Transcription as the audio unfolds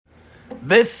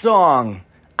This song,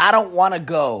 I Don't Want to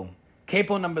Go,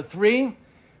 Capo number 3,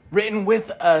 written with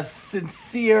a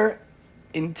sincere,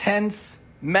 intense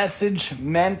message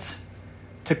meant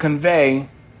to convey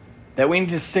that we need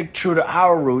to stick true to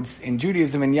our roots in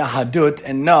Judaism and Yahadut,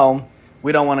 and no,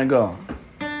 we don't want to go.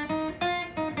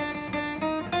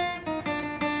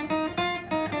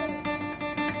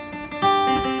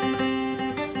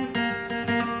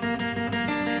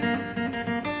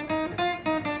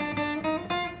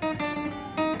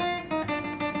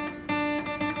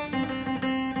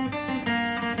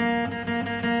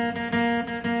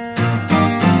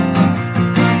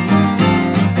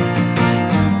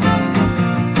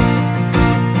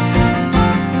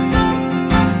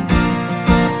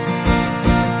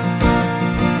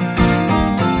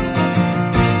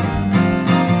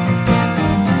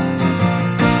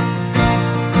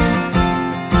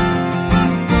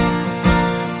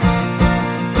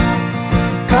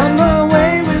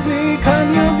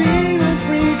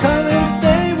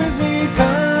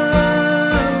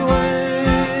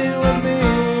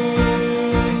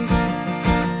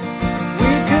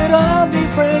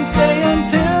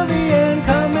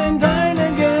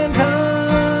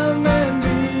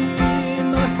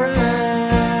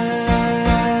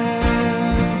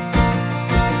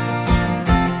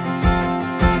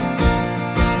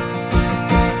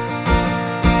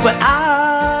 But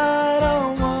I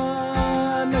don't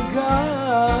want to go.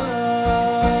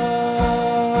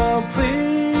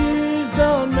 Please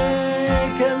don't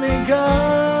make me go.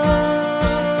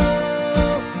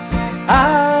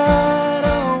 I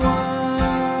don't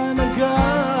want to go.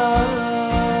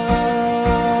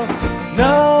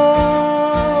 No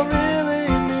really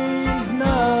means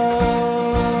no.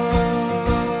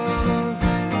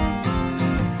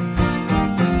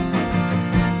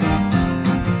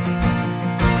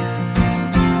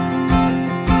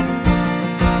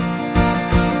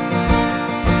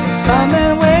 Come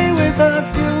and wait with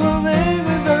us, you will wait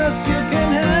with us, you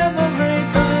can have a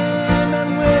great time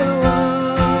and we'll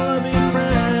all be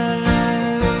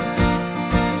friends.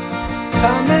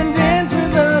 Come and dance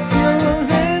with us, you'll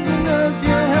dance with us,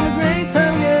 you'll have a great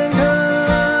time and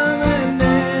come and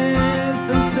dance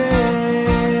and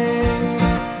sing.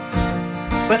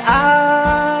 But I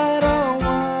don't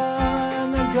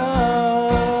want to go.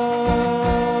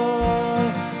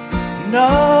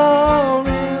 No.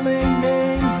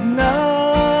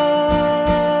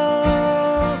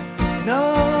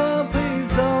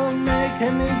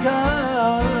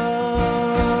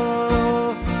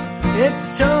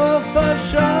 It's sure for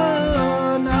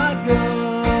sure not good.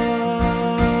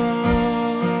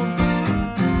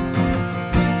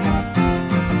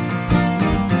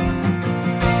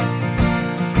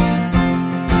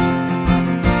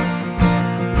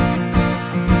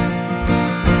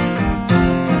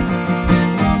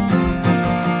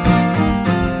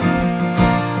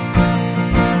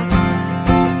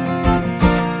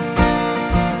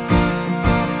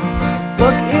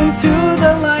 Look into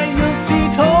the light, you'll see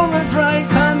Torah's right.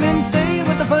 Come and say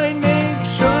what the fight. Make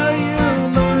sure you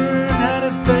learn how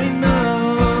to say no.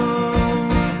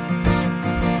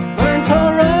 Learn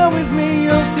Torah with me,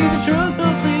 you'll see the truth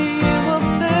will free. It will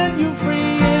set you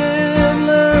free. And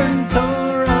learn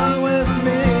Torah with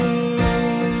me.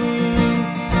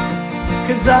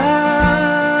 'Cause I